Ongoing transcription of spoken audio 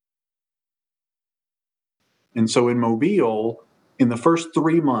And so in Mobile, in the first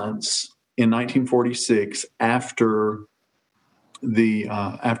 3 months in 1946, after the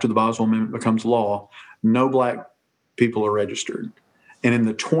Boswell Amendment becomes law, no black people are registered. And in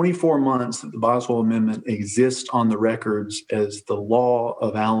the 24 months that the Boswell Amendment exists on the records as the law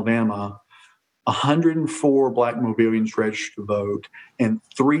of Alabama, 104 black Mobilians registered to vote and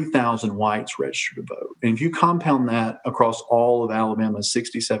 3,000 whites registered to vote. And if you compound that across all of Alabama's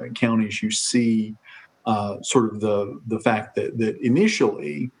 67 counties, you see sort of the fact that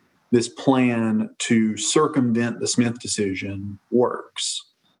initially this plan to circumvent the Smith decision works.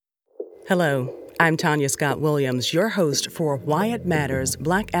 Hello, I'm Tanya Scott Williams, your host for Why It Matters,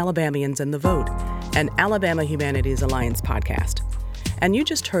 Black Alabamians and the Vote, an Alabama Humanities Alliance podcast. And you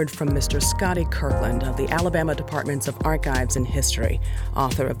just heard from Mr. Scotty Kirkland of the Alabama Departments of Archives and History,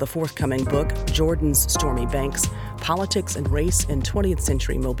 author of the forthcoming book, Jordan's Stormy Banks, Politics and Race in 20th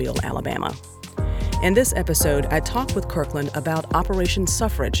Century Mobile, Alabama. In this episode, I talk with Kirkland about Operation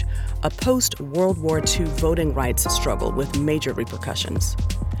Suffrage, a post-World War II voting rights struggle with major repercussions.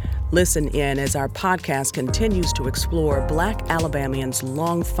 Listen in as our podcast continues to explore Black Alabamians'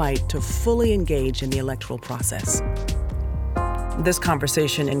 long fight to fully engage in the electoral process. This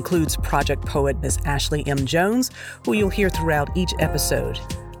conversation includes project poet Ms. Ashley M. Jones, who you'll hear throughout each episode.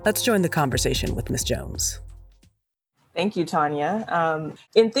 Let's join the conversation with Ms. Jones. Thank you, Tanya.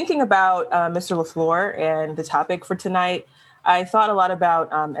 In thinking about Mr. LaFleur and the topic for tonight, I thought a lot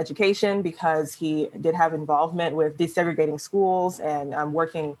about education because he did have involvement with desegregating schools and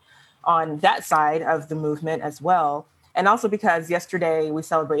working on that side of the movement as well. And also because yesterday we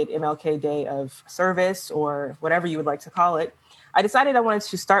celebrated MLK Day of Service, or whatever you would like to call it, I decided I wanted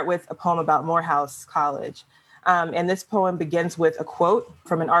to start with a poem about Morehouse College. And this poem begins with a quote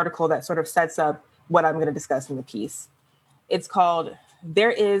from an article that sort of sets up what I'm going to discuss in the piece. It's called,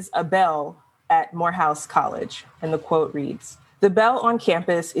 "There is a bell at Morehouse College." And the quote reads, "The bell on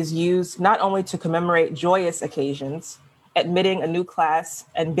campus is used not only to commemorate joyous occasions, admitting a new class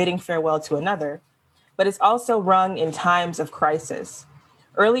and bidding farewell to another, but it's also rung in times of crisis.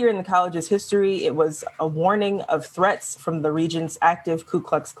 Earlier in the college's history, it was a warning of threats from the region's active Ku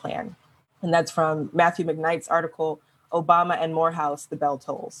Klux Klan." And that's from Matthew McKnight's article, "Obama and Morehouse, the Bell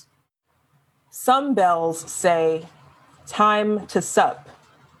Tolls." Some bells say, "Time to sup.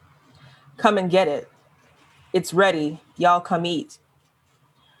 Come and get it. It's ready. Y'all come eat."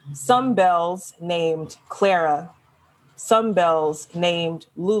 Some bells named Clara. Some bells named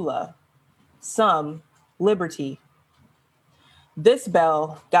Lula. Some Liberty. This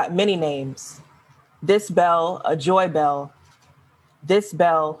bell got many names. This bell, a joy bell. This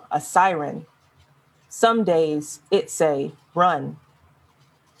bell, a siren. Some days it say, run.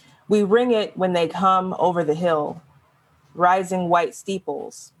 We ring it when they come over the hill, rising white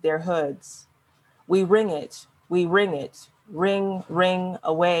steeples, their hoods. We ring it, ring, ring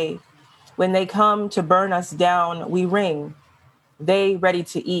away. When they come to burn us down, we ring. They ready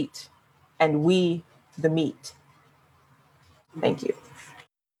to eat, and we the meat. Thank you.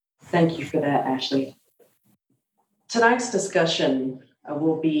 Thank you for that, Ashley. Tonight's discussion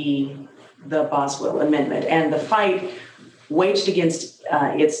will be the Boswell Amendment and the fight waged against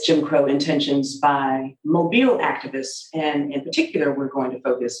its Jim Crow intentions by Mobile activists. And in particular, we're going to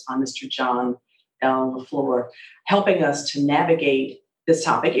focus on Mr. John L. LaFleur. Helping us to navigate this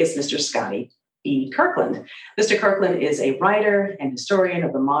topic is Mr. Scotty E. Kirkland. Mr. Kirkland is a writer and historian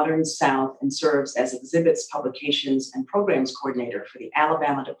of the modern South and serves as exhibits, publications, and programs coordinator for the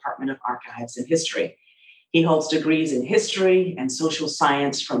Alabama Department of Archives and History. He holds degrees in history and social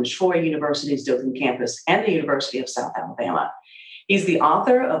science from Troy University's Dothan campus and the University of South Alabama. He's the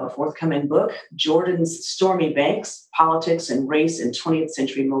author of a forthcoming book, Jordan's Stormy Banks, Politics and Race in 20th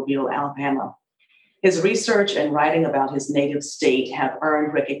Century Mobile, Alabama. His research and writing about his native state have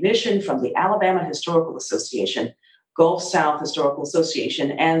earned recognition from the Alabama Historical Association, Gulf South Historical Association,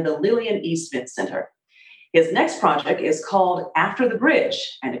 and the Lillian E. Smith Center. His next project is called After the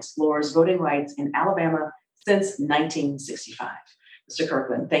Bridge and explores voting rights in Alabama since 1965. Mr.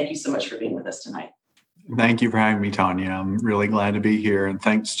 Kirkland, thank you so much for being with us tonight. Thank you for having me, Tanya. I'm really glad to be here. And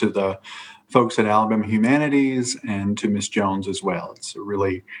thanks to the folks at Alabama Humanities and to Ms. Jones as well. It's a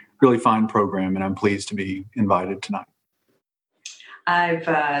really fine program, and I'm pleased to be invited tonight. I've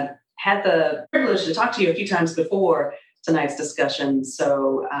had the privilege to talk to you a few times before tonight's discussion,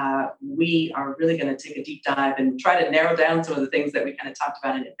 so we are really going to take a deep dive and try to narrow down some of the things that we kind of talked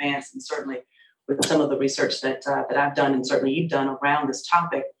about in advance, and certainly with some of the research that I've done and certainly you've done around this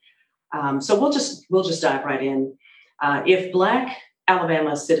topic. So we'll just dive right in. If Black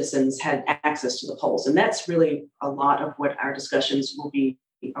Alabama citizens had access to the polls, and that's really a lot of what our discussions will be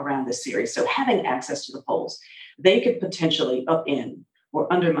around this series. So having access to the polls, they could potentially upend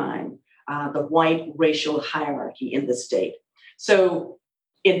or undermine the white racial hierarchy in the state. So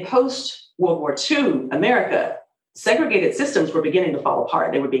in post-World War II America, segregated systems were beginning to fall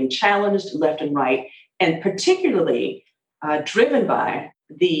apart. They were being challenged left and right, and particularly driven by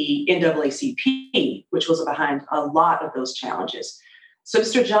the NAACP, which was behind a lot of those challenges. So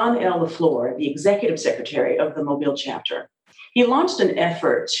Mr. John L. LaFleur, the executive secretary of the Mobile chapter, he launched an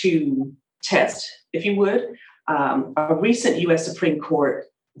effort to test, if you would, a recent U.S. Supreme Court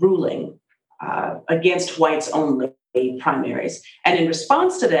ruling against whites only primaries. And in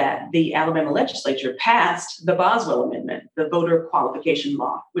response to that, the Alabama legislature passed the Boswell Amendment, the voter qualification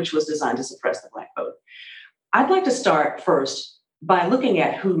law, which was designed to suppress the Black vote. I'd like to start first by looking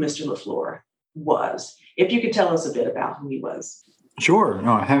at who Mr. LaFleur was. If you could tell us a bit about who he was. Sure.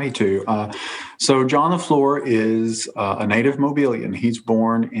 No, happy to. So John LaFleur is a native Mobilian. He's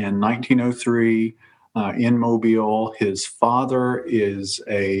born in 1903 in Mobile. His father is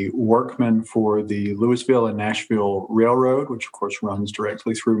a workman for the Louisville and Nashville Railroad, which of course runs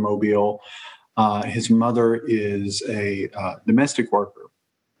directly through Mobile. His mother is a domestic worker.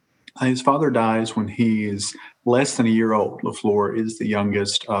 His father dies when he is less than a year old. LaFleur is the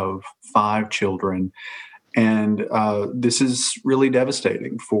youngest of 5 children. And this is really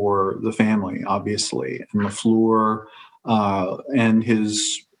devastating for the family, obviously. And LaFleur and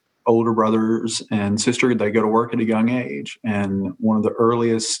his older brothers and sister, they go to work at a young age. And one of the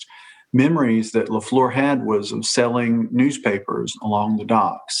earliest memories that LaFleur had was of selling newspapers along the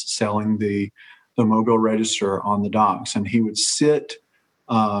docks, selling the Mobile Register on the docks. And he would sit,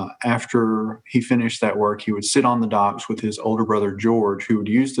 after he finished that work, he would sit on the docks with his older brother, George, who would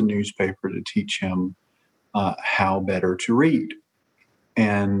use the newspaper to teach him how better to read.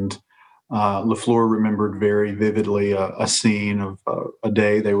 And LaFleur remembered very vividly a scene of a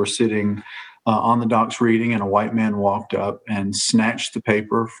day they were sitting on the docks reading, and a white man walked up and snatched the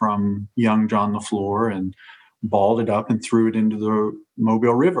paper from young John LaFleur and balled it up and threw it into the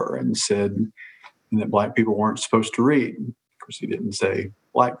Mobile River and said that Black people weren't supposed to read. Of course, he didn't say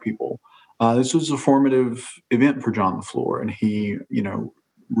Black people. This was a formative event for John LaFleur, and he,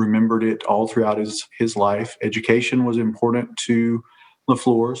 remembered it all throughout his life. Education was important to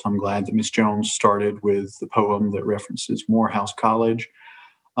LaFleur, so I'm glad that Miss Jones started with the poem that references Morehouse College.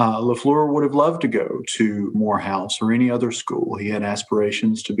 LaFleur would have loved to go to Morehouse or any other school. He had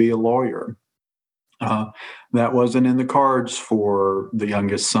aspirations to be a lawyer. That wasn't in the cards for the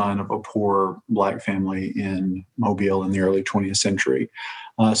youngest son of a poor Black family in Mobile in the early 20th century.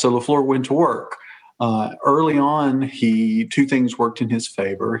 So LaFleur went to work. Early on, two things worked in his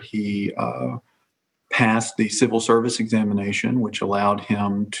favor. He passed the civil service examination, which allowed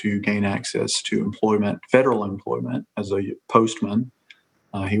him to gain access to employment, federal employment, as a postman.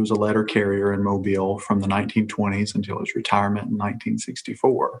 He was a letter carrier in Mobile from the 1920s until his retirement in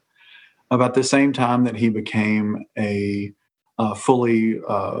 1964. About the same time that he became a fully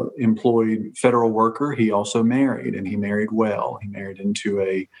employed federal worker, he also married, and he married well. He married into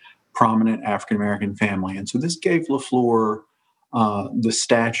a prominent African-American family. And so this gave LaFleur the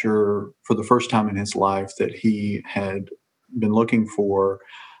stature for the first time in his life that he had been looking for.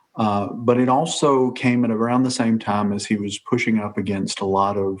 But it also came at around the same time as he was pushing up against a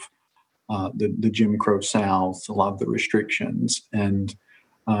lot of the Jim Crow South, a lot of the restrictions. And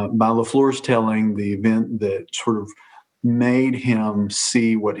by LaFleur's telling, the event that sort of made him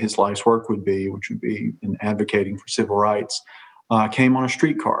see what his life's work would be, which would be in advocating for civil rights, came on a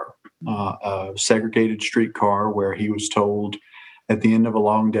streetcar, a segregated streetcar, where he was told at the end of a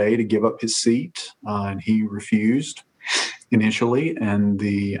long day to give up his seat, and he refused initially. And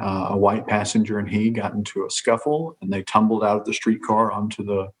a white passenger and he got into a scuffle, and they tumbled out of the streetcar onto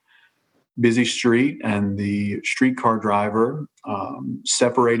the busy street, and the streetcar driver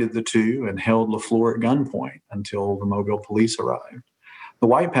separated the two and held LaFleur at gunpoint until the Mobile police arrived. The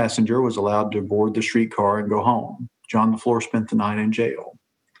white passenger was allowed to board the streetcar and go home. John LaFleur spent the night in jail.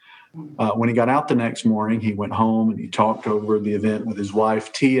 When he got out the next morning, he went home and he talked over the event with his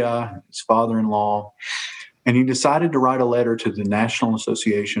wife, Tia, his father-in-law, and he decided to write a letter to the National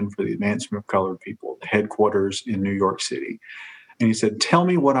Association for the Advancement of Colored People, the headquarters in New York City. And he said, "Tell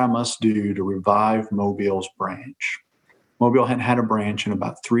me what I must do to revive Mobile's branch." Mobile hadn't had a branch in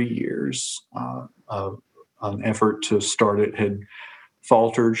about 3 years. An effort to start it had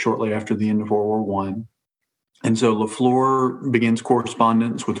faltered shortly after the end of World War I. And so LaFleur begins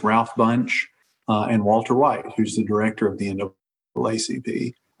correspondence with Ralph Bunch and Walter White, who's the director of the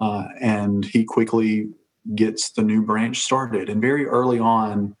NAACP. And he quickly gets the new branch started. And very early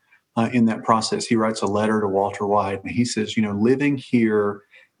on in that process, he writes a letter to Walter White. And he says, living here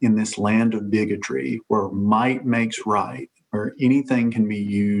in this land of bigotry where might makes right, where anything can be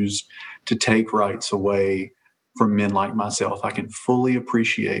used to take rights away from men like myself, I can fully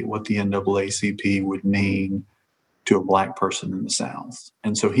appreciate what the NAACP would mean to a Black person in the South.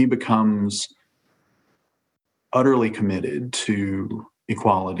 And so he becomes utterly committed to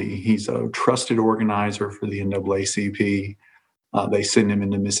equality. He's a trusted organizer for the NAACP. They send him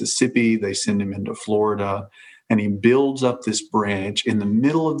into Mississippi, they send him into Florida, and he builds up this branch in the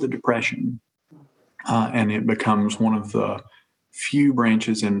middle of the Depression. And it becomes one of the few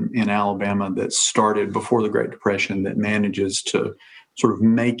branches in Alabama that started before the Great Depression that manages to sort of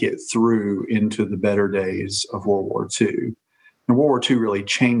make it through into the better days of World War II. And World War II really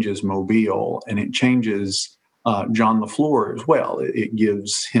changes Mobile, and it changes John LaFleur as well. It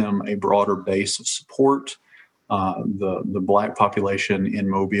gives him a broader base of support. The Black population in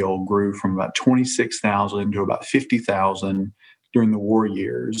Mobile grew from about 26,000 to about 50,000 during the war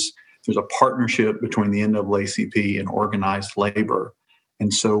years. There's a partnership between the NAACP and organized labor.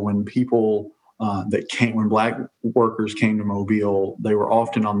 And so when people when Black workers came to Mobile, they were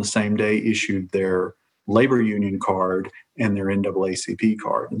often on the same day issued their labor union card and their NAACP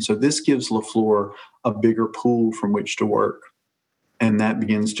card. And so this gives LaFleur a bigger pool from which to work. And that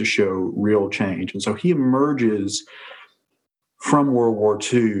begins to show real change. And so he emerges from World War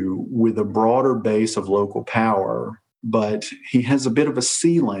II with a broader base of local power, but he has a bit of a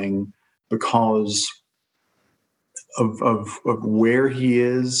ceiling because of where he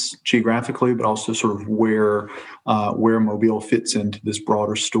is geographically, but also sort of where Mobile fits into this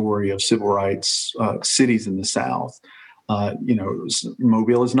broader story of civil rights cities in the South.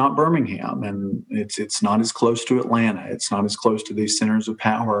 Mobile is not Birmingham, and it's not as close to Atlanta. It's not as close to these centers of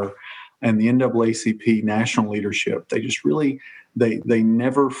power. And the NAACP national leadership, they just really, they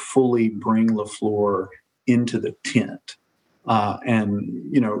never fully bring LaFleur into the tent.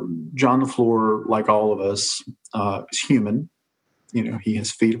 John LaFleur, like all of us, is human. He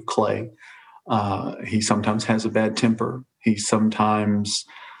has feet of clay. He sometimes has a bad temper. He sometimes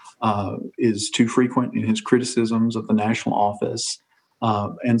is too frequent in his criticisms of the national office.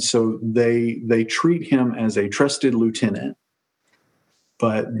 And so they treat him as a trusted lieutenant,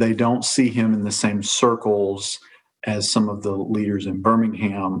 but they don't see him in the same circles as some of the leaders in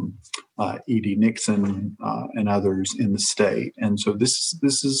Birmingham, E.D. Nixon, and others in the state. And so this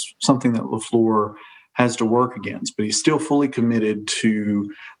is something that LaFleur has to work against, but he's still fully committed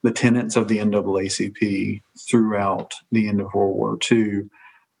to the tenets of the NAACP throughout the end of World War II,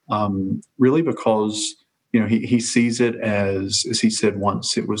 really because he sees it as he said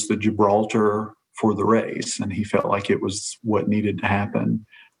once, it was the Gibraltar for the race, and he felt like it was what needed to happen,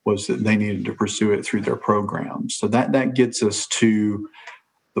 was that they needed to pursue it through their programs. So that gets us to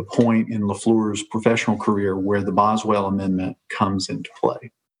the point in LaFleur's professional career where the Boswell Amendment comes into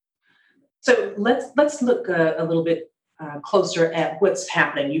play. So let's look a little bit closer at what's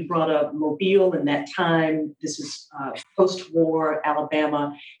happening. You brought up Mobile in that time. This is post-war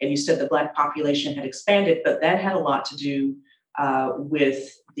Alabama, and you said the Black population had expanded, but that had a lot to do with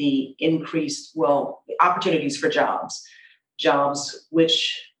the increased, opportunities for jobs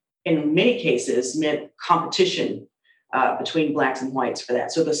which in many cases meant competition between Blacks and whites for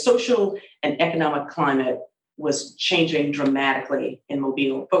that. So the social and economic climate was changing dramatically in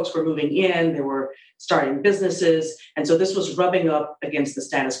Mobile. Folks were moving in, they were starting businesses, and so this was rubbing up against the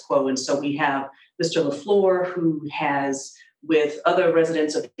status quo. And so we have Mr. LaFleur, who has, with other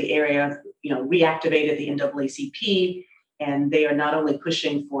residents of the area, reactivated the NAACP, and they are not only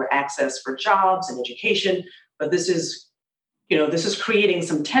pushing for access for jobs and education, but this is creating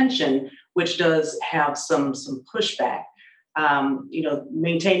some tension, which does have some pushback.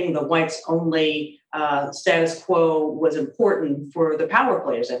 Maintaining the whites only status quo was important for the power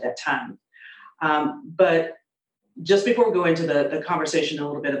players at that time. But just before we go into the conversation a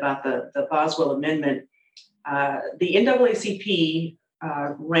little bit about the Boswell Amendment, the NAACP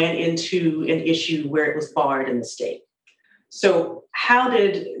ran into an issue where it was barred in the state. So how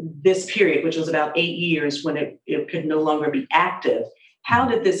did this period, which was about 8 years when it could no longer be active, how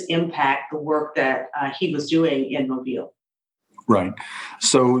did this impact the work that he was doing in Mobile? Right.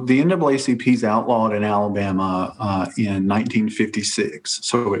 So the NAACP is outlawed in Alabama in 1956.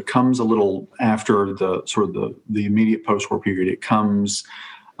 So it comes a little after the immediate post-war period. It comes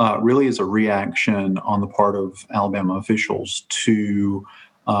really as a reaction on the part of Alabama officials to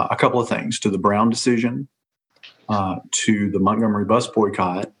a couple of things: to the Brown decision, to the Montgomery bus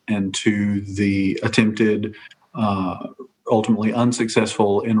boycott, and to the attempted, ultimately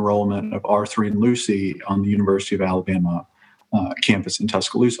unsuccessful enrollment of Arthur and Lucy on the University of Alabama campus in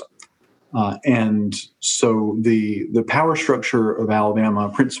Tuscaloosa. And so the power structure of Alabama,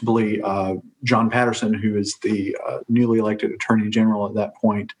 principally John Patterson, who is the newly elected Attorney General at that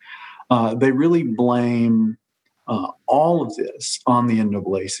point, they really blame all of this on the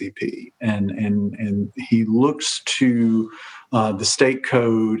NAACP, and he looks to the state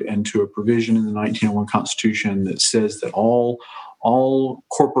code and to a provision in the 1901 Constitution that says that all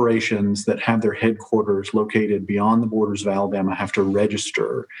corporations that have their headquarters located beyond the borders of Alabama have to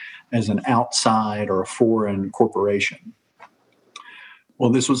register as an outside or a foreign corporation. Well,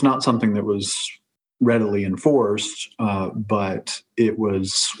 this was not something that was readily enforced, but it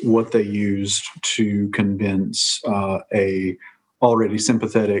was what they used to convince a already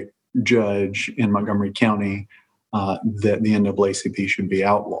sympathetic judge in Montgomery County that the NAACP should be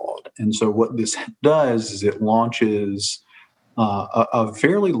outlawed. And so what this does is it launches a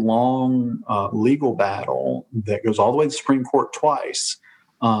fairly long legal battle that goes all the way to the Supreme Court twice,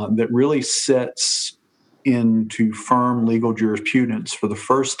 that really sets into firm legal jurisprudence for the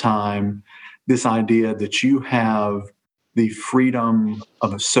first time this idea that you have the freedom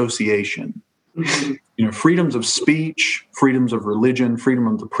of association. Freedoms of speech, freedoms of religion, freedom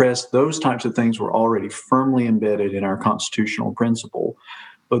of the press, those types of things were already firmly embedded in our constitutional principle.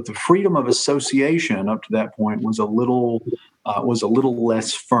 But the freedom of association up to that point was a little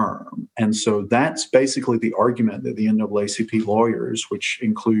less firm. And so that's basically the argument that the NAACP lawyers, which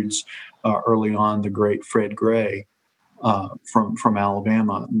includes early on the great Fred Gray from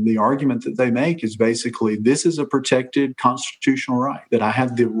Alabama, the argument that they make is basically this is a protected constitutional right, that I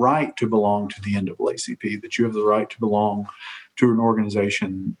have the right to belong to the NAACP, that you have the right to belong to an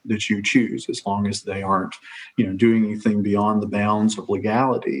organization that you choose, as long as they aren't, doing anything beyond the bounds of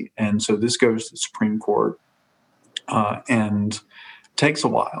legality. And so this goes to the Supreme Court and takes a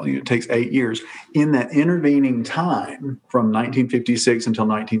while. It takes 8 years. In that intervening time, from 1956 until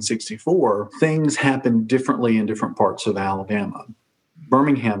 1964, things happened differently in different parts of Alabama.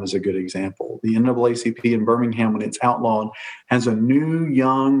 Birmingham is a good example. The NAACP in Birmingham, when it's outlawed, has a new,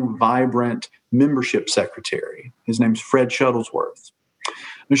 young, vibrant membership secretary. His name's Fred Shuttlesworth.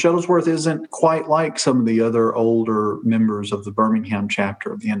 Now, Shuttlesworth isn't quite like some of the other older members of the Birmingham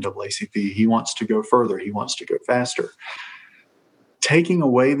chapter of the NAACP. He wants to go further. He wants to go faster. Taking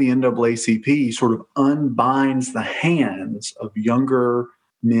away the NAACP sort of unbinds the hands of younger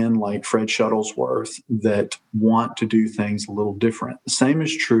men like Fred Shuttlesworth that want to do things a little different. The same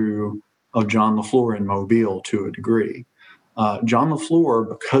is true of John LaFleur in Mobile to a degree. John LaFleur,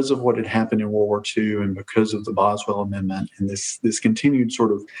 because of what had happened in World War II and because of the Boswell Amendment and this continued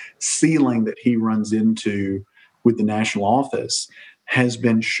sort of ceiling that he runs into with the national office, has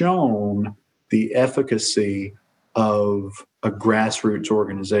been shown the efficacy of a grassroots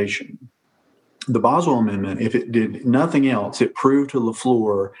organization. The Boswell Amendment, if it did nothing else, it proved to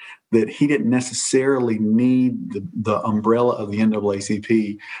LaFleur that he didn't necessarily need the umbrella of the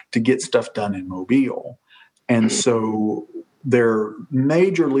NAACP to get stuff done in Mobile. And so there are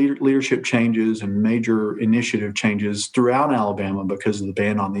major leadership changes and major initiative changes throughout Alabama because of the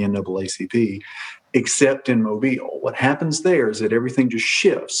ban on the NAACP, except in Mobile. What happens there is that everything just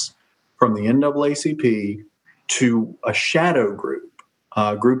shifts from the NAACP to a shadow group,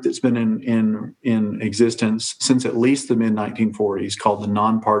 a group that's been in existence since at least the mid-1940s called the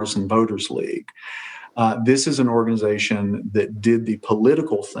Nonpartisan Voters League. This is an organization that did the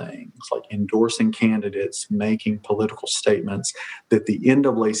political things like endorsing candidates, making political statements that the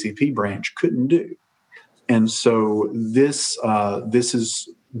NAACP branch couldn't do. And so this is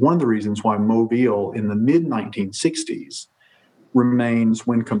one of the reasons why Mobile in the mid-1960s remains,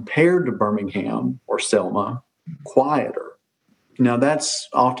 when compared to Birmingham or Selma, quieter. Now, that's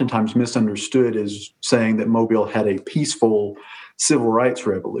oftentimes misunderstood as saying that Mobile had a peaceful civil rights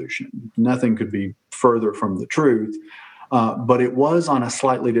revolution. Nothing could be further from the truth, but it was on a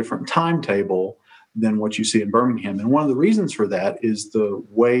slightly different timetable than what you see in Birmingham. And one of the reasons for that is the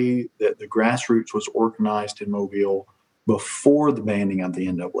way that the grassroots was organized in Mobile before the banning of the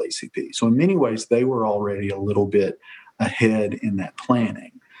NAACP. So in many ways, they were already a little bit ahead in that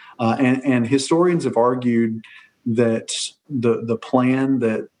planning. And historians have argued that the plan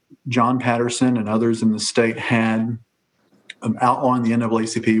that John Patterson and others in the state had outlawing the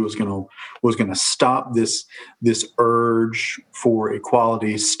NAACP was going to stop this urge for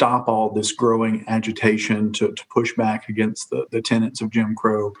equality, stop all this growing agitation to push back against the tenets of Jim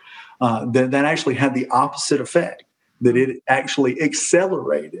Crow. That actually had the opposite effect, that it actually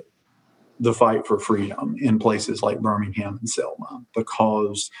accelerated the fight for freedom in places like Birmingham and Selma,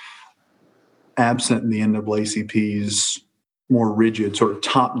 because absent the NAACP's more rigid sort of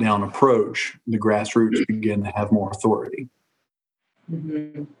top-down approach, the grassroots begin to have more authority.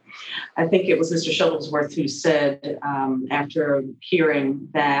 Mm-hmm. I think it was Mr. Shuttlesworth who said, after hearing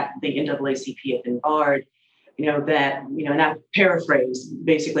that the NAACP had been barred, that, and I paraphrase,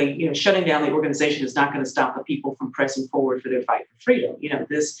 basically, shutting down the organization is not going to stop the people from pressing forward for their fight for freedom.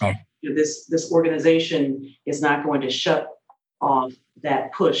 This organization is not going to shut off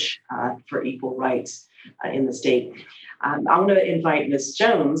that push for equal rights in the state. I want to invite Ms.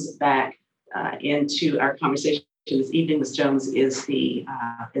 Jones back into our conversation this evening. Ms. Jones is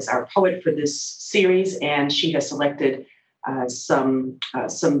our poet for this series, and she has selected some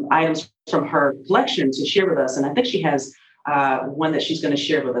items from her collection to share with us. And I think she has one that she's going to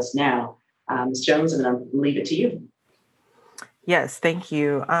share with us now. Ms. Jones, I'm going to leave it to you. Yes, thank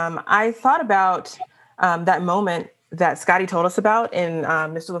you. I thought about that moment that Scotty told us about in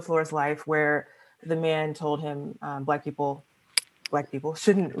Mr. LaFleur's life, where the man told him Black people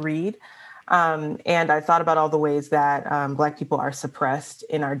shouldn't read. And I thought about all the ways that Black people are suppressed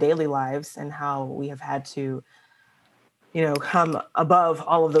in our daily lives and how we have had to, come above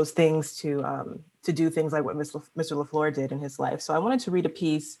all of those things to do things like what Mr. LaFleur did in his life. So I wanted to read a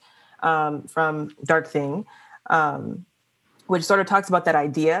piece from Dark Thing, which sort of talks about that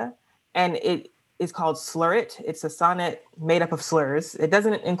idea. And it is called Slur It. It's a sonnet made up of slurs. It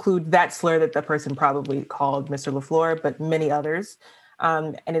doesn't include that slur that the person probably called Mr. LaFleur, but many others.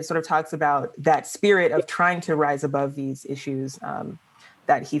 And it sort of talks about that spirit of trying to rise above these issues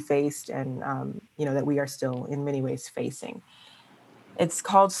that he faced and, that we are still in many ways facing. It's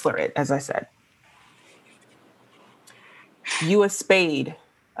called Slur It, as I said. You a spade,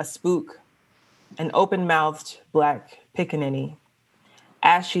 a spook, an open-mouthed Black pickaninny,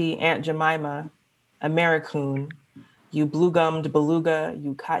 ashy Aunt Jemima, Americoon, you blue-gummed beluga,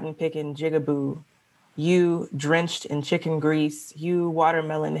 you cotton-picking jigaboo, you drenched in chicken grease, you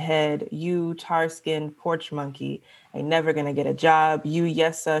watermelon head, you tar-skinned porch monkey, ain't never gonna get a job, you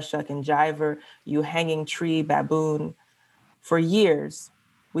yessa shuck and jiver, you hanging tree baboon. For years,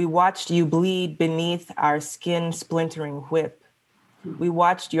 we watched you bleed beneath our skin splintering whip. We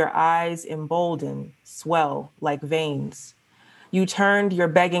watched your eyes embolden, swell like veins. You turned your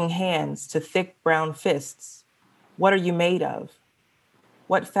begging hands to thick brown fists. What are you made of?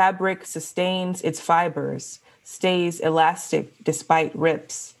 What fabric sustains its fibers, stays elastic despite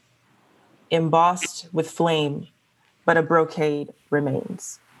rips, embossed with flame, but a brocade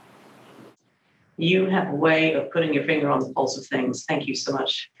remains. You have a way of putting your finger on the pulse of things. Thank you so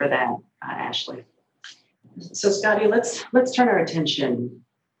much for that, Ashley. So, Scotty, let's turn our attention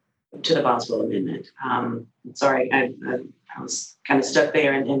to the Boswell Amendment. Sorry, I was kind of stuck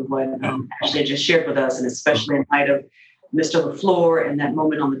there in what Ashley just shared with us, and especially in light of Mr. LaFleur and that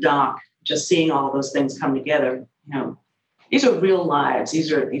moment on the dock, just seeing all of those things come together. These are real lives.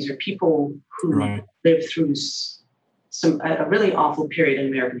 These are people who lived through a really awful period in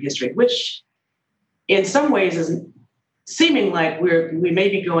American history, which in some ways is seeming like we may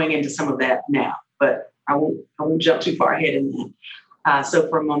be going into some of that now, but I won't jump too far ahead in that. So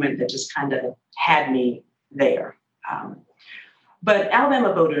for a moment, that just kind of had me there. But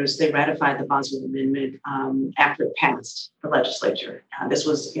Alabama voters, they ratified the Boswell Amendment after it passed the legislature. This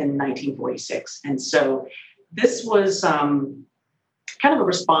was in 1946. And so this was kind of a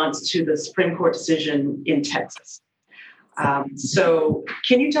response to the Supreme Court decision in Texas. So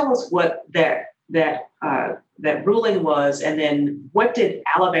can you tell us what that ruling was, and then what did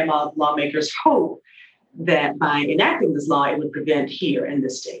Alabama lawmakers hope that by enacting this law, it would prevent here in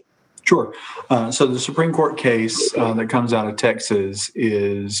this state? Sure. So the Supreme Court case that comes out of Texas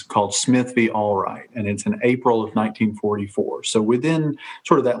is called Smith v. Allwright, and it's in April of 1944. So within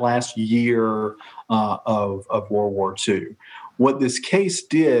sort of that last year of World War II. What this case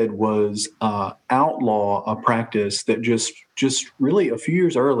did was outlaw a practice that just really a few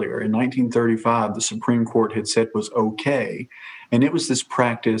years earlier, in 1935, the Supreme Court had said was okay. And it was this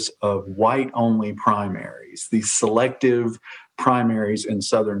practice of white-only primaries, these selective primaries in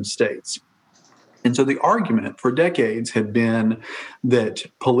southern states. And so the argument for decades had been that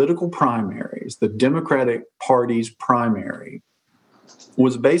political primaries, the Democratic Party's primary,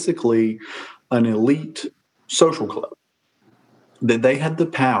 was basically an elite social club, that they had the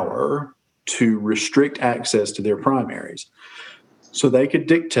power to restrict access to their primaries. So they could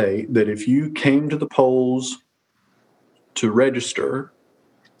dictate that if you came to the polls to register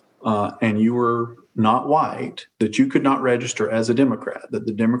and you were not white, that you could not register as a Democrat, that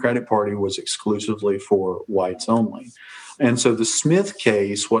the Democratic Party was exclusively for whites only. And so the Smith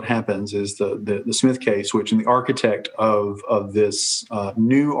case, what happens is the Smith case, which in the architect of this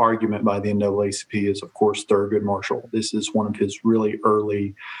new argument by the NAACP is, of course, Thurgood Marshall. This is one of his really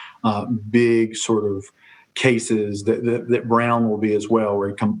early big sort of cases that Brown will be as well, where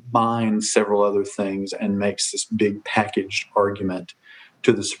he combines several other things and makes this big packaged argument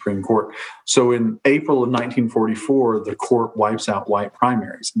to the Supreme Court. So in April of 1944, the court wipes out white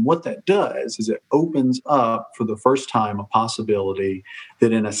primaries. And what that does is it opens up for the first time a possibility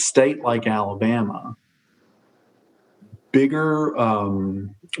that in a state like Alabama, bigger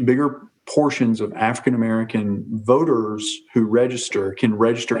portions of African American voters who register can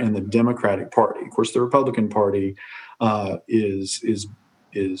register in the Democratic Party. Of course, the Republican Party is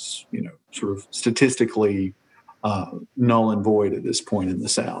sort of statistically null and void at this point in the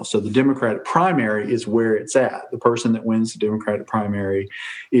South. So the Democratic primary is where it's at. The person that wins the Democratic primary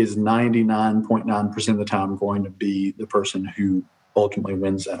is 99.9% of the time going to be the person who ultimately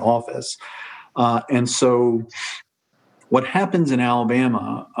wins that office. And so what happens in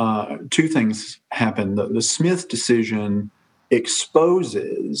Alabama, two things happen. The Smith decision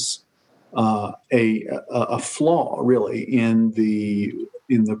exposes a flaw, really, in the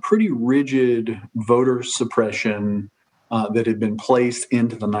pretty rigid voter suppression that had been placed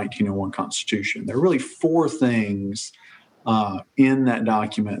into the 1901 Constitution. There are really four things in that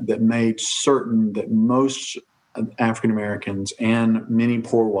document that made certain that most African Americans and many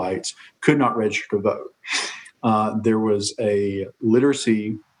poor whites could not register to vote. There was a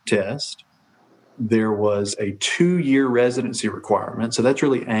literacy test. There was a 2-year residency requirement. So that's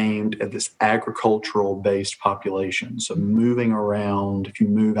really aimed at this agricultural-based population. So moving around, if you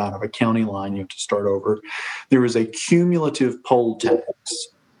move out of a county line, you have to start over. There was a cumulative poll tax.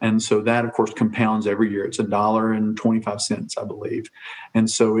 And so that, of course, compounds every year. It's $1.25, I believe. And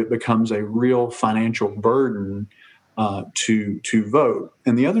so it becomes a real financial burden to vote.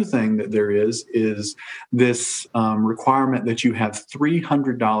 And the other thing that there is this requirement that you have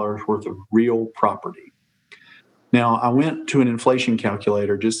 $300 worth of real property. Now, I went to an inflation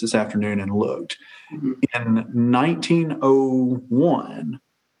calculator just this afternoon and looked. Mm-hmm. In 1901,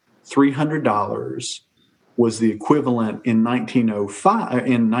 $300 was the equivalent in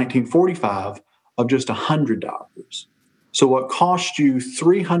 1945 of just $100. So what cost you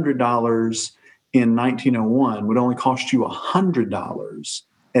 $300 in 1901 would only cost you $100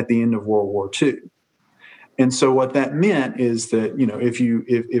 at the end of World War II. And so what that meant is that,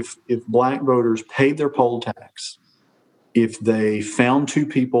 if black voters paid their poll tax, if they found two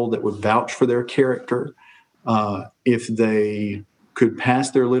people that would vouch for their character, if they could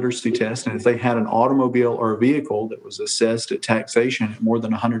pass their literacy test, and if they had an automobile or a vehicle that was assessed at taxation at more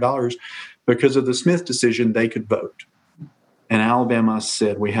than $100, because of the Smith decision, they could vote. And Alabama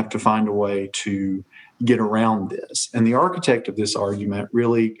said, we have to find a way to get around this. And the architect of this argument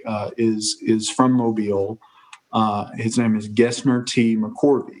really is from Mobile. His name is Gessner T.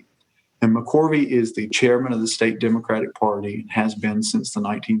 McCorvey. And McCorvey is the chairman of the state Democratic Party, has been since the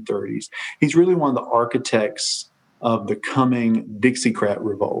 1930s. He's really one of the architects of the coming Dixiecrat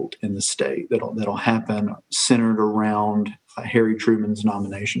revolt in the state that'll happen centered around Harry Truman's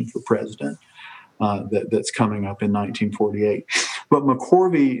nomination for president. That's coming up in 1948. But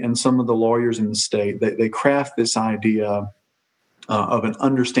McCorvey and some of the lawyers in the state, they craft this idea of an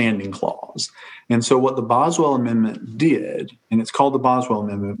understanding clause. And so what the Boswell Amendment did, and it's called the Boswell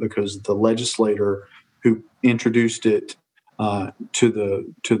Amendment because the legislator who introduced it to the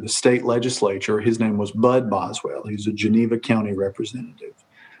state legislature, his name was Bud Boswell. He's a Geneva County representative.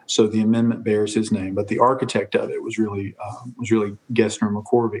 So the amendment bears his name, but the architect of it was really Gessner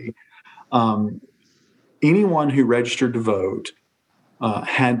McCorvey. Anyone who registered to vote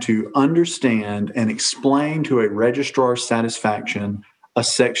had to understand and explain to a registrar's satisfaction a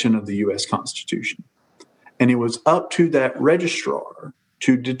section of the U.S. Constitution. And it was up to that registrar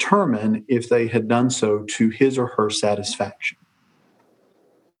to determine if they had done so to his or her satisfaction.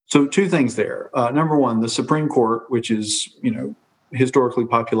 So two things there. Number one, the Supreme Court, which is, historically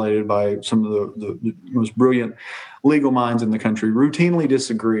populated by some of the most brilliant legal minds in the country, routinely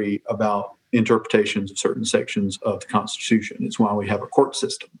disagree about interpretations of certain sections of the Constitution. It's why we have a court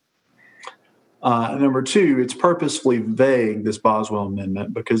system. Number two, it's purposefully vague, this Boswell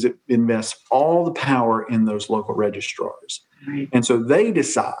Amendment, because it invests all the power in those local registrars. Right. And so they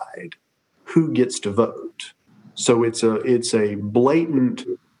decide who gets to vote. So it's a blatant,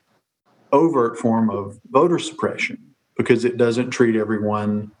 overt form of voter suppression because it doesn't treat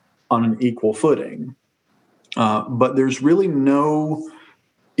everyone on an equal footing. But there's really no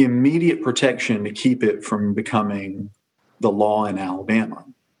immediate protection to keep it from becoming the law in Alabama.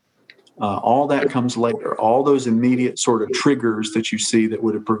 All that comes later. All those immediate sort of triggers that you see that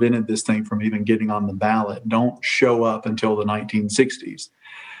would have prevented this thing from even getting on the ballot don't show up until the 1960s.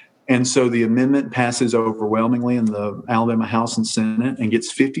 And so the amendment passes overwhelmingly in the Alabama House and Senate and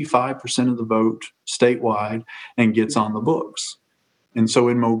gets 55% of the vote statewide and gets on the books. And so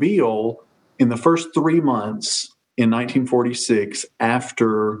in Mobile, in the first 3 months in 1946,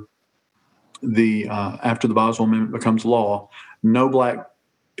 after the Boswell Amendment becomes law, no black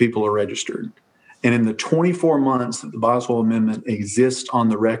people are registered. And in the 24 months that the Boswell Amendment exists on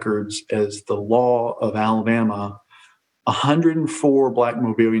the records as the law of Alabama, 104 black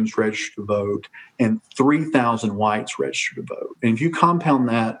Mobilians registered to vote and 3,000 whites registered to vote. And if you compound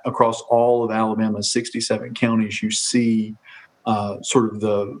that across all of Alabama's 67 counties, you see sort of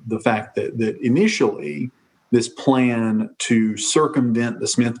the fact that initially this plan to circumvent the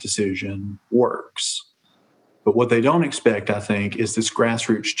Smith decision works. But what they don't expect, I think, is this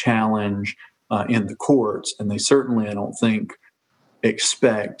grassroots challenge in the courts. And they certainly, I don't think,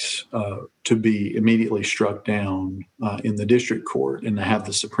 expect to be immediately struck down in the district court and to have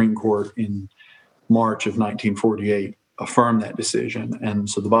the Supreme Court in March of 1948 affirm that decision. And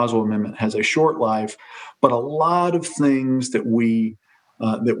so the Boswell Amendment has a short life, but a lot of things that we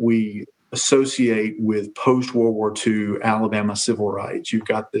associate with post-World War II Alabama civil rights. You've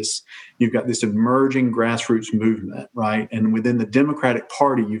got this emerging grassroots movement, right? And within the Democratic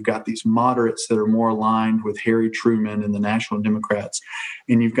Party, you've got these moderates that are more aligned with Harry Truman and the National Democrats.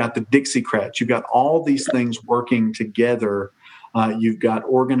 And you've got the Dixiecrats. You've got all these things working together. You've got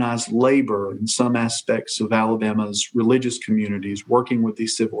organized labor in some aspects of Alabama's religious communities working with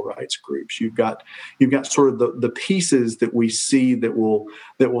these civil rights groups. You've got sort of the pieces that we see that will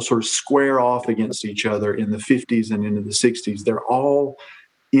sort of square off against each other in the 50s and into the 60s. They're all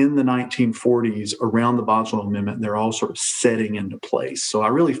in the 1940s around the Boswell Amendment. They're all sort of setting into place. So I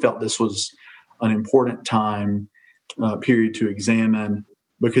really felt this was an important time period to examine,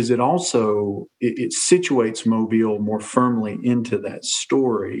 because it also it situates Mobile more firmly into that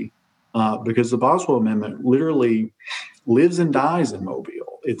story, because the Boswell Amendment literally lives and dies in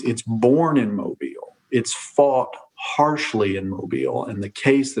Mobile. It's born in Mobile. It's fought harshly in Mobile, and the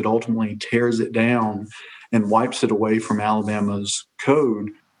case that ultimately tears it down and wipes it away from Alabama's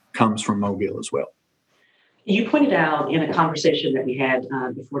code comes from Mobile as well. You pointed out in a conversation that we had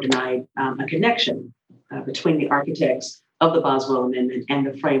before tonight a connection between the architects of the Boswell Amendment and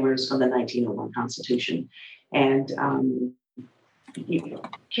the framers of the 1901 Constitution. And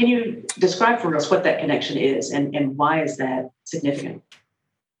can you describe for us what that connection is and why is that significant?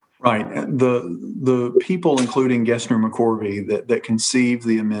 Right. The people, including Gessner McCorvey, that conceived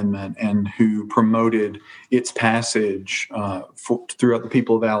the amendment and who promoted its passage throughout the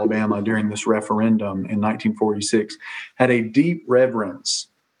people of Alabama during this referendum in 1946, had a deep reverence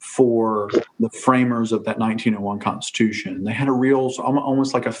for the framers of that 1901 Constitution. They had a real,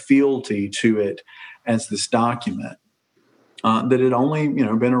 almost like a fealty to it as this document that had only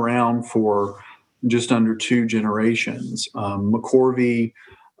been around for just under 2 generations. McCorvey,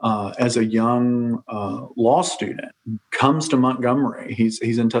 as a young law student, comes to Montgomery. He's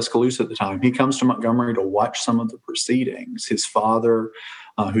in Tuscaloosa at the time. He comes to Montgomery to watch some of the proceedings. His father,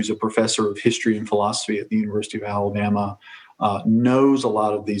 who's a professor of history and philosophy at the University of Alabama, knows a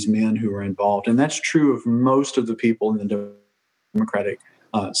lot of these men who are involved. And that's true of most of the people in the Democratic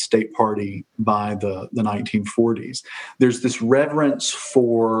state party by the 1940s. There's this reverence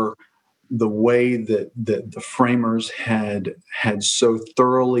for the way that the framers had so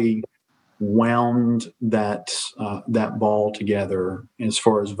thoroughly wound that ball together as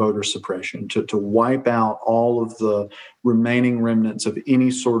far as voter suppression, to wipe out all of the remaining remnants of any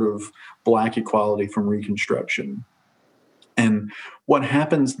sort of black equality from Reconstruction. And what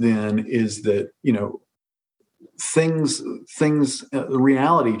happens then is that,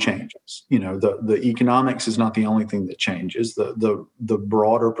 reality changes. The economics is not the only thing that changes. The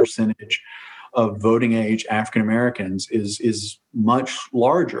broader percentage of voting age African Americans is much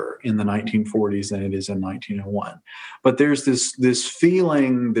larger in the 1940s than it is in 1901. But there's this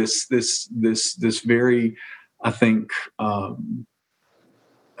feeling, this very, I think,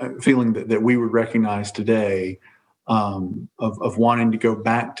 feeling that we would recognize today, of wanting to go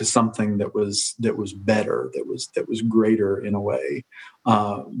back to something that was better, that was greater in a way,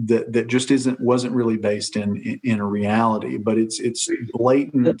 that just wasn't really based in a reality, but it's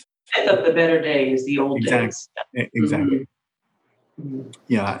blatant. Of the better days, the old days. Exactly. Mm-hmm.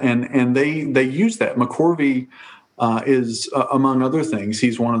 Yeah, and they use that. McCorvey is, among other things,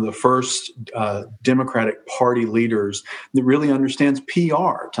 he's one of the first Democratic Party leaders that really understands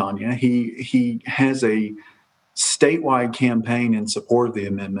PR, Tanya. He has a statewide campaign in support of the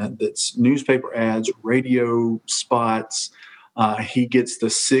amendment that's newspaper ads, radio spots. He gets the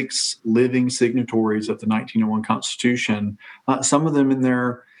 6 living signatories of the 1901 Constitution, some of them in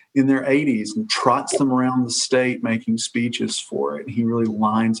their in their 80s and trots them around the state making speeches for it. And he really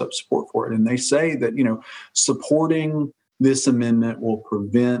lines up support for it. And they say that, supporting this amendment will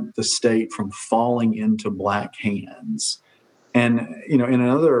prevent the state from falling into black hands. And, in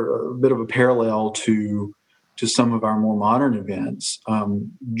another bit of a parallel to some of our more modern events,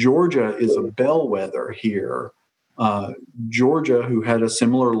 Georgia is a bellwether here. Georgia, who had a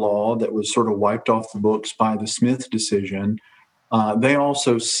similar law that was sort of wiped off the books by the Smith decision, they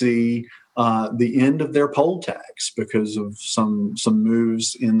also see the end of their poll tax because of some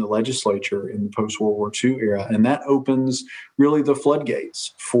moves in the legislature in the post-World War II era. And that opens really the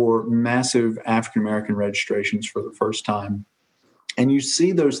floodgates for massive African-American registrations for the first time. And you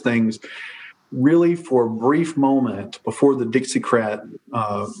see those things really for a brief moment before the Dixiecrat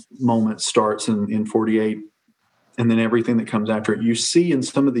moment starts in 48, and then everything that comes after it. You see in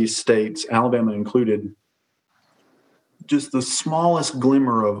some of these states, Alabama included, just the smallest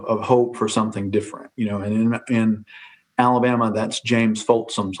glimmer of hope for something different, and in Alabama, that's James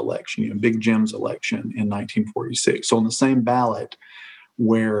Folsom's election, Big Jim's election in 1946. So on the same ballot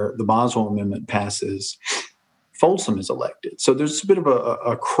where the Boswell Amendment passes, Folsom is elected. So there's a bit of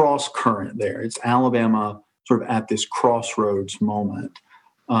a cross current there. It's Alabama sort of at this crossroads moment.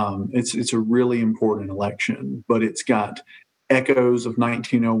 It's a really important election, but it's got echoes of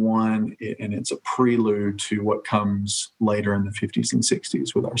 1901, and it's a prelude to what comes later in the 50s and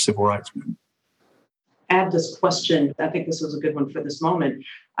 60s with our civil rights movement. Add this question. I think this was a good one for this moment.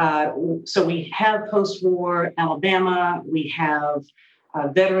 So we have post-war Alabama. We have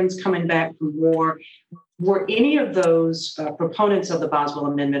veterans coming back from war. Were any of those proponents of the Boswell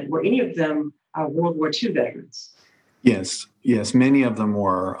Amendment, were any of them World War II veterans? Yes, many of them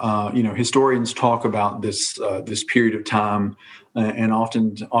were. Historians talk about this period of time, and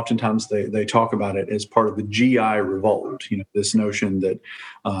oftentimes they talk about it as part of the GI revolt. This notion that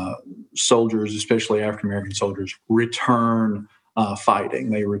soldiers, especially African American soldiers, return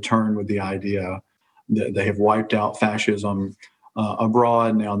fighting. They return with the idea that they have wiped out fascism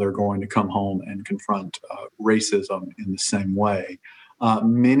abroad. Now they're going to come home and confront racism in the same way.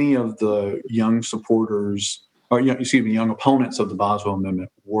 Many of the young supporters, young opponents of the Boswell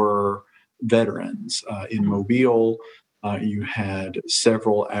Amendment were veterans. In Mobile, you had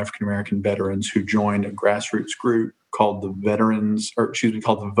several African-American veterans who joined a grassroots group called the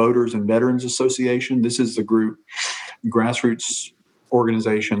Voters and Veterans Association. This is the group, grassroots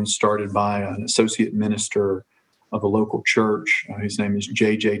organization started by an associate minister of a local church. His name is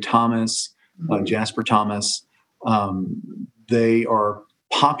J.J. Thomas, Jasper Thomas. They are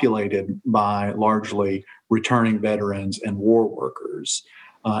populated by largely returning veterans and war workers.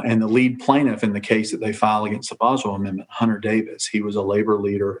 And the lead plaintiff in the case that they file against the Boswell Amendment, Hunter Davis, he was a labor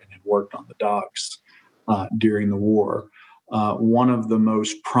leader and had worked on the docks during the war. One of the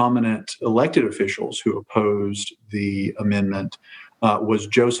most prominent elected officials who opposed the amendment was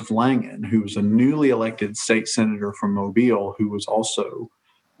Joseph Langan, who was a newly elected state senator from Mobile, who was also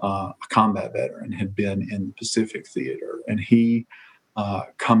a combat veteran, had been in the Pacific Theater. And he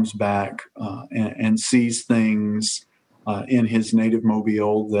comes back and sees things in his native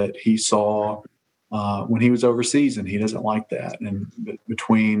Mobile that he saw when he was overseas, and he doesn't like that. And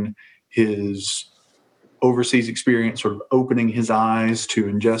between his overseas experience sort of opening his eyes to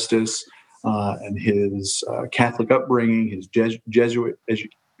injustice and his Catholic upbringing, his Jesuit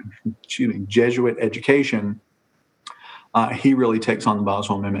education, he really takes on the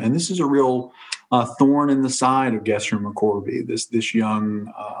Boswell Amendment. And this is a real thorn in the side of Gessner McCorvey, this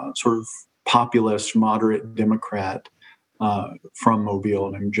young sort of populist, moderate Democrat from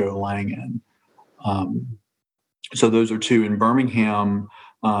Mobile named Joe Langan. So those are two. In Birmingham,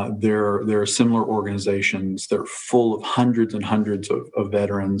 there are similar organizations. They're full of hundreds and hundreds of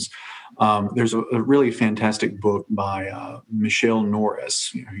veterans. There's a really fantastic book by Michelle Norris,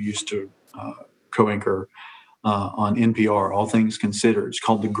 who used to co-anchor on NPR, All Things Considered. It's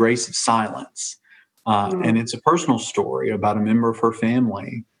called The Grace of Silence. And it's a personal story about a member of her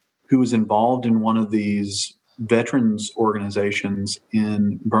family who was involved in one of these veterans organizations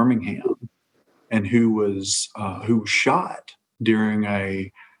in Birmingham and who was shot during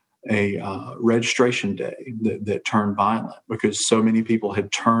a registration day that turned violent because so many people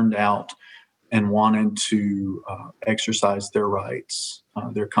had turned out and wanted to exercise their rights,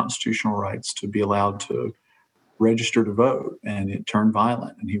 their constitutional rights to be allowed to register to vote, and it turned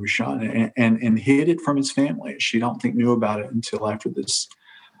violent, and he was shot and hid it from his family. She don't think knew about it until after this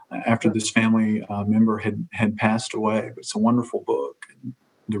family member had passed away. But it's a wonderful book.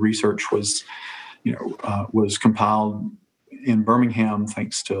 The research was compiled in Birmingham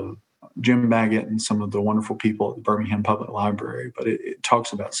thanks to Jim Baggett and some of the wonderful people at the Birmingham Public Library, but it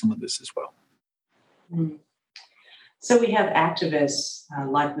talks about some of this as well. Mm. So we have activists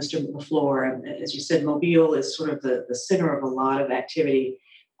like Mr. LaFleur. As you said, Mobile is sort of the center of a lot of activity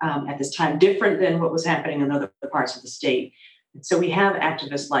at this time, different than what was happening in other parts of the state. And so we have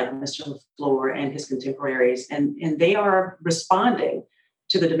activists like Mr. LaFleur and his contemporaries, and they are responding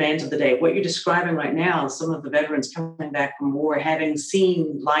to the demands of the day. What you're describing right now, some of the veterans coming back from war, having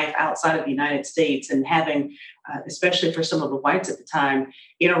seen life outside of the United States and having, especially for some of the whites at the time,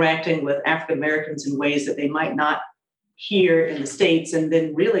 interacting with African Americans in ways that they might not hear in the States, and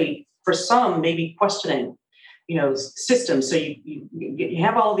then really, for some, maybe questioning, systems. So you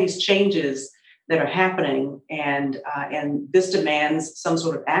have all these changes that are happening, and this demands some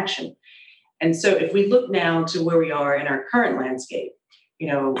sort of action. And so if we look now to where we are in our current landscape,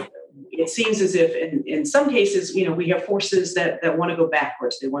 it seems as if in some cases, we have forces that want to go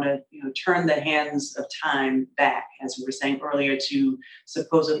backwards. They want to, turn the hands of time back, as we were saying earlier, to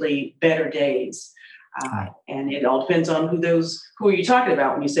supposedly better days. And it all depends on who are you talking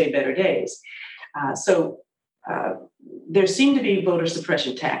about when you say better days. So there seem to be voter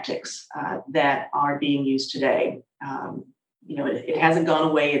suppression tactics that are being used today. It hasn't gone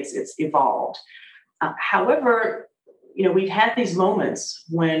away. It's evolved. However, we've had these moments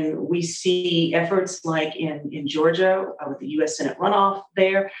when we see efforts like in Georgia with the U.S. Senate runoff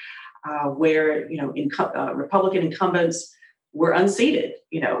there, where Republican incumbents were unseated,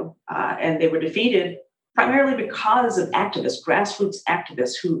 and they were defeated primarily because of activists, grassroots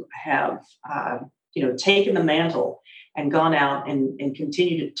activists who have taken the mantle and gone out and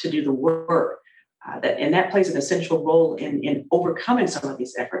continued to do the work. That plays an essential role in overcoming some of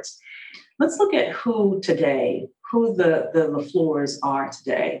these efforts. Let's look at who the LaFleurs are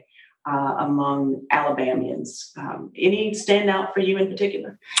today among Alabamians. Any stand out for you in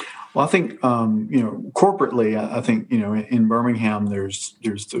particular? Well, I think, corporately, I think, in Birmingham, there's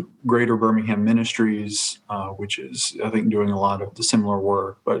the Greater Birmingham Ministries, which is, I think, doing a lot of the similar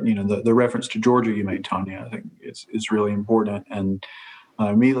work. But, the reference to Georgia you made, Tanya, I think is really important, and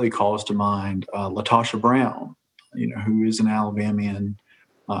immediately calls to mind LaTosha Brown, who is an Alabamian.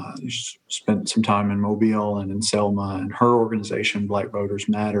 She's spent some time in Mobile and in Selma, and her organization, Black Voters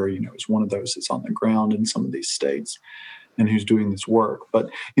Matter, is one of those that's on the ground in some of these states and who's doing this work. But,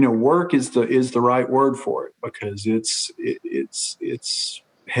 work is the right word for it, because it's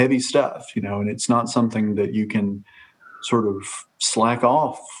heavy stuff, and it's not something that you can sort of slack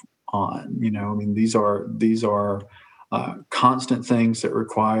off on. These are constant things that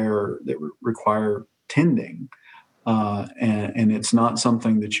require tending. And it's not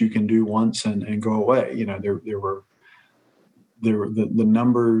something that you can do once and go away. There were the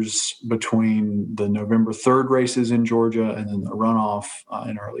numbers between the November 3rd races in Georgia and then the runoff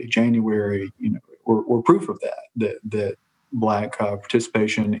in early January, were proof of that Black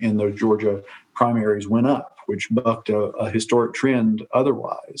participation in the Georgia primaries went up, which bucked a historic trend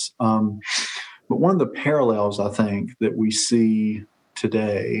otherwise. But one of the parallels, I think, that we see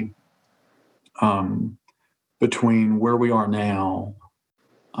today between where we are now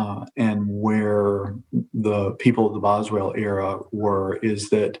and where the people of the Boswell era were is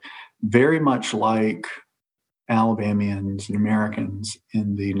that, very much like Alabamians and Americans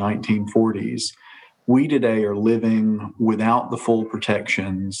in the 1940s, we today are living without the full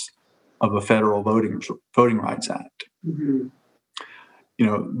protections of a federal Voting Rights Act. Mm-hmm.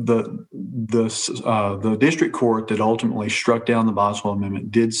 The district court that ultimately struck down the Boswell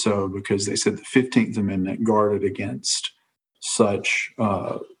Amendment did so because they said the 15th Amendment guarded against such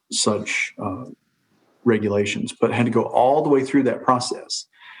regulations, but had to go all the way through that process.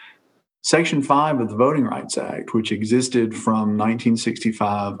 Section 5 of the Voting Rights Act, which existed from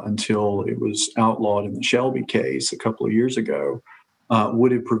 1965 until it was outlawed in the Shelby case a couple of years ago,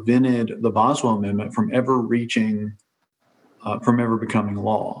 would have prevented the Boswell Amendment from ever becoming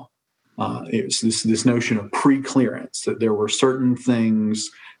law. It was this notion of pre-clearance, that there were certain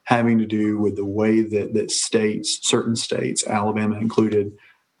things having to do with the way that certain states, Alabama included,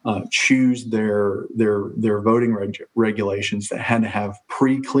 choose their voting regulations that had to have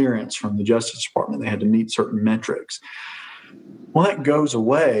pre-clearance from the Justice Department. They had to meet certain metrics. Well, that goes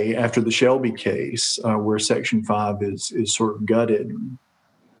away after the Shelby case, where Section 5 is sort of gutted.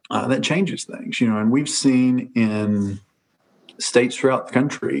 That changes things, and we've seen in states throughout the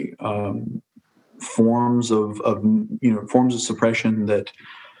country forms of suppression that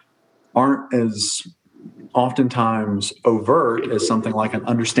aren't as oftentimes overt as something like an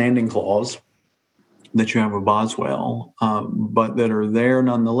understanding clause that you have with Boswell, but that are there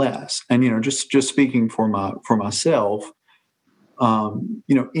nonetheless. And just speaking for myself,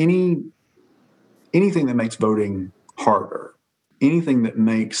 anything that makes voting harder, anything that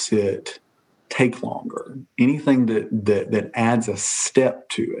makes it take longer, anything that adds a step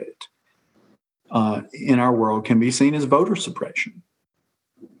to it in our world can be seen as voter suppression.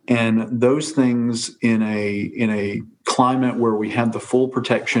 And those things in a climate where we had the full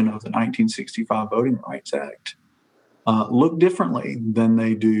protection of the 1965 Voting Rights Act look differently than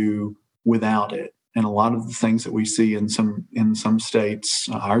they do without it. And a lot of the things that we see in some states,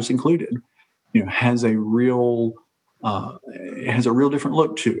 ours included, has a real different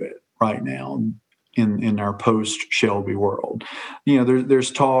look to it right now in our post Shelby world.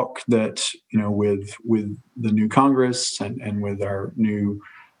 There's talk that with the new Congress and with our newly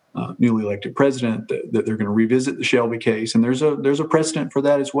elected president that they're going to revisit the Shelby case, and there's a precedent for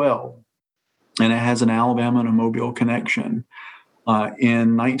that as well, and it has an Alabama and a Mobile connection.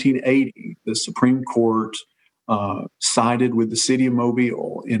 In 1980, the Supreme Court sided with the city of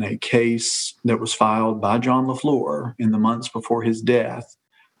Mobile in a case that was filed by John LaFleur in the months before his death.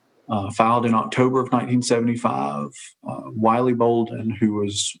 Filed in October of 1975, Wiley Bolden, who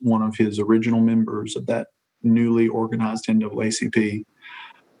was one of his original members of that newly organized NAACP.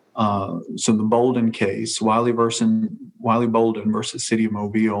 So the Bolden case, Wiley Bolden versus City of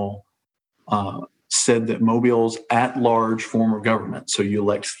Mobile, said that Mobile's at-large form of government, so you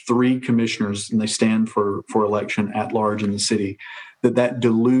elect 3 commissioners and they stand for election at large in the city, that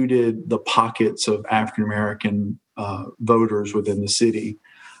diluted the pockets of African-American voters within the city.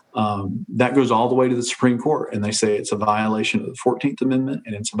 That goes all the way to the Supreme Court, and they say it's a violation of the 14th Amendment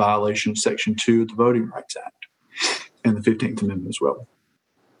and it's a violation of Section 2 of the Voting Rights Act and the 15th Amendment as well.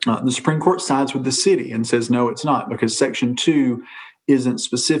 The Supreme Court sides with the city and says, no, it's not, because Section 2 isn't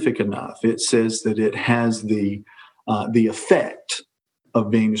specific enough. It says that it has the effect of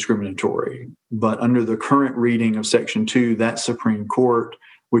being discriminatory. But under the current reading of Section 2, that Supreme Court,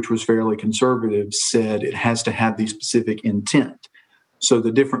 which was fairly conservative, said it has to have the specific intent. So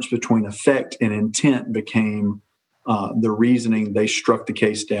the difference between effect and intent became the reasoning. They struck the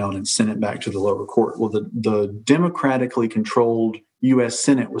case down and sent it back to the lower court. Well, the democratically controlled U.S.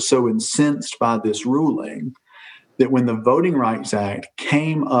 Senate was so incensed by this ruling that when the Voting Rights Act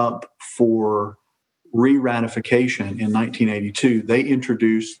came up for re-ratification in 1982, they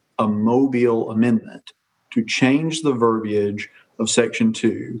introduced a Mobile Amendment to change the verbiage of Section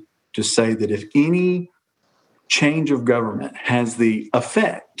 2 to say that if any change of government has the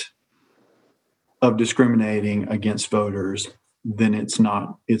effect of discriminating against voters, then it's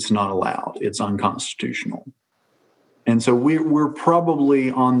not allowed. It's unconstitutional. And so we're probably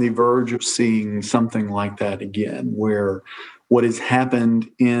on the verge of seeing something like that again, where what has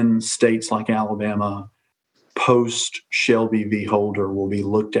happened in states like Alabama post Shelby v. Holder will be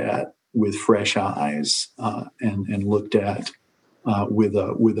looked at with fresh eyes and looked at with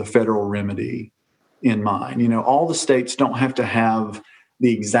a federal remedy in mind. All the states don't have to have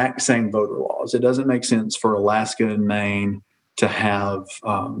the exact same voter laws. It doesn't make sense for Alaska and Maine to have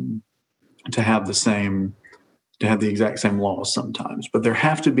the exact same laws sometimes, but there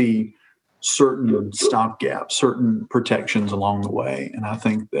have to be certain stopgaps, certain protections along the way. And I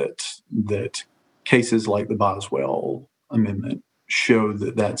think that cases like the Boswell Amendment show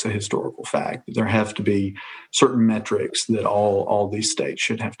that that's a historical fact, that there have to be certain metrics that all these states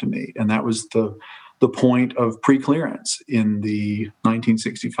should have to meet. And that was the point of preclearance in the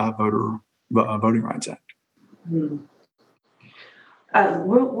 1965 Voting Rights Act. Mm-hmm.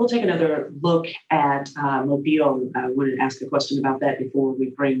 We'll take another look at Mobile. I wanted to ask a question about that before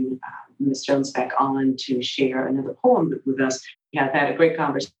we bring Ms. Jones back on to share another poem with us. We have had a great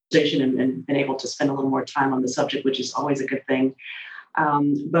conversation and been able to spend a little more time on the subject, which is always a good thing.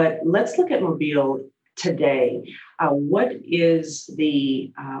 But let's look at Mobile today. What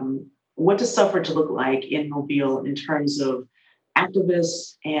does suffrage look like in Mobile in terms of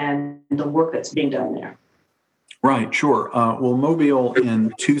activists and the work that's being done there? Right, sure. Well, Mobile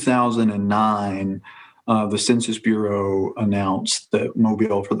in 2009, the Census Bureau announced that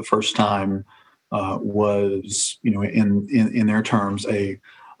Mobile, for the first time, was, in their terms, a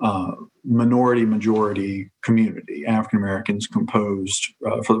minority-majority community. African Americans composed,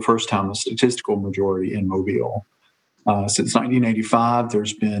 for the first time, a statistical majority in Mobile. Since 1985,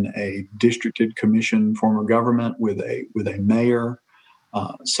 there's been a districted commission form of government with a mayor.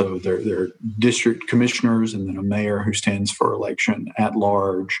 So there are district commissioners and then a mayor who stands for election at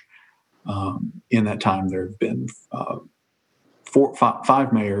large. In that time, there have been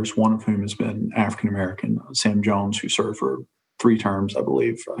 5 mayors, one of whom has been African-American, Sam Jones, who served for 3 terms, I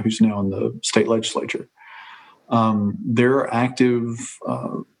believe, who's now in the state legislature. There are active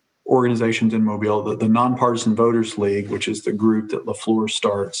organizations in Mobile, the Nonpartisan Voters League, which is the group that LaFleur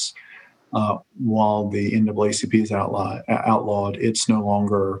starts while the NAACP is outlawed, it's no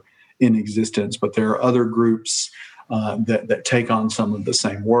longer in existence. But there are other groups that take on some of the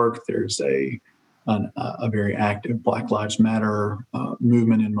same work. There's a very active Black Lives Matter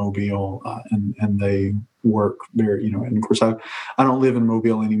movement in Mobile, and they work very, and of course I don't live in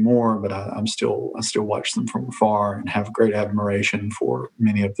Mobile anymore, but I still watch them from afar and have great admiration for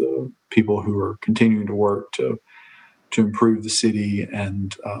many of the people who are continuing to work to improve the city.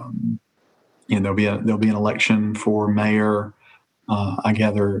 And there'll be an election for mayor. I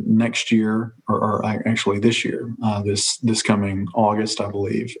gather next year, or actually this year, this coming August, I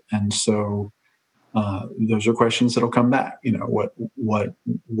believe. And so those are questions that'll come back.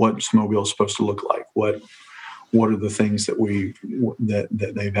 What's Mobile supposed to look like? What are the things that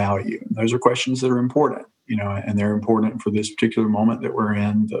they value? Those are questions that are important, and they're important for this particular moment that we're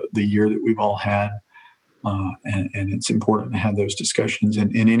in, the year that we've all had. And it's important to have those discussions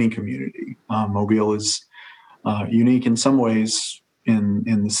in any community. Mobile is unique in some ways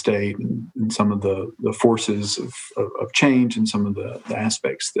in the state, and some of the forces of change, and some of the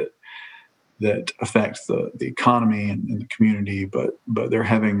aspects that affect the economy and the community. But they're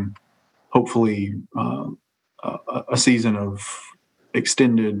having, hopefully, a season of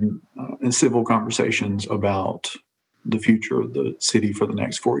extended and civil conversations about the future of the city for the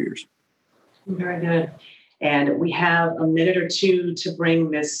next 4 years. Very good. And we have a minute or two to bring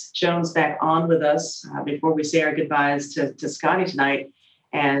Ms. Jones back on with us before we say our goodbyes to Scotty tonight.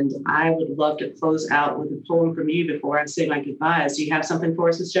 And I would love to close out with a poem from you before I say my goodbyes. Do you have something for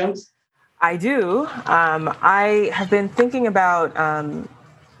us, Ms. Jones? I do. I have been thinking about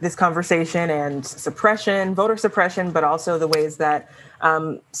this conversation and suppression, voter suppression, but also the ways that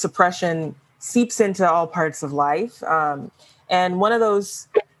suppression seeps into all parts of life. And one of those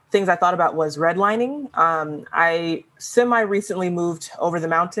things I thought about was redlining. I semi-recently moved over the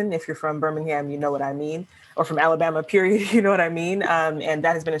mountain. If you're from Birmingham, you know what I mean, or from Alabama, period, you know what I mean. And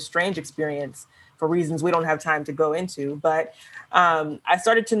that has been a strange experience for reasons we don't have time to go into. But I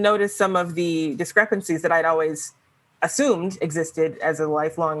started to notice some of the discrepancies that I'd always assumed existed as a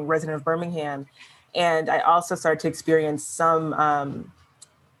lifelong resident of Birmingham. And I also started to experience some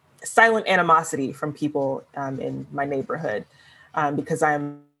silent animosity from people in my neighborhood because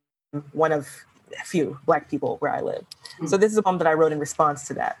I'm one of a few Black people where I live. Mm-hmm. So this is a poem that I wrote in response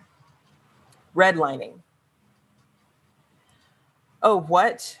to that. Redlining. Oh,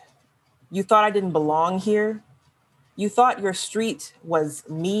 what? You thought I didn't belong here? You thought your street was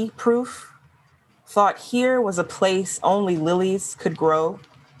me-proof? Thought here was a place only lilies could grow?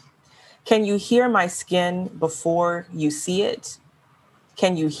 Can you hear my skin before you see it?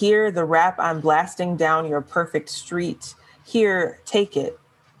 Can you hear the rap I'm blasting down your perfect street? Here, take it.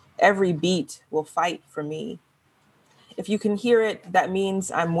 Every beat will fight for me. If you can hear it, that means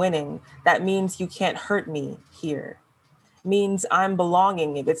I'm winning. That means you can't hurt me here. Means I'm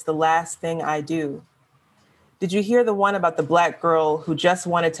belonging if it's the last thing I do. Did you hear the one about the Black girl who just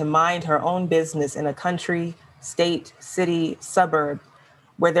wanted to mind her own business in a country, state, city, suburb,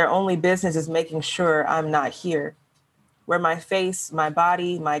 where their only business is making sure I'm not here? Where my face, my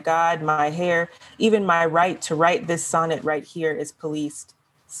body, my God, my hair, even my right to write this sonnet right here is policed,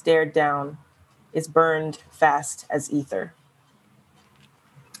 stared down, is burned fast as ether.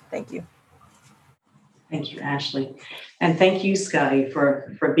 Thank you. Thank you, Ashley. And thank you, Scotty,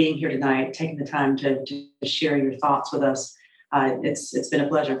 for being here tonight, taking the time to share your thoughts with us. It's been a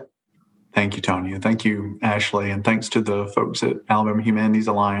pleasure. Thank you, Tanya. Thank you, Ashley. And thanks to the folks at Alabama Humanities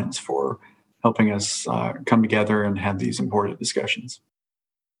Alliance for helping us come together and have these important discussions.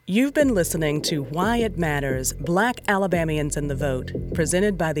 You've been listening to Why It Matters, Black Alabamians and the Vote,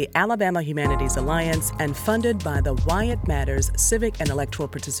 presented by the Alabama Humanities Alliance and funded by the Why It Matters Civic and Electoral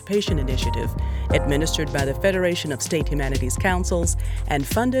Participation Initiative, administered by the Federation of State Humanities Councils and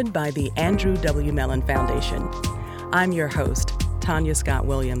funded by the Andrew W. Mellon Foundation. I'm your host, Tanya Scott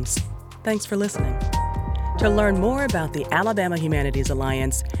Williams. Thanks for listening. To learn more about the Alabama Humanities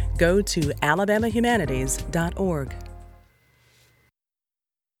Alliance, go to alabamahumanities.org.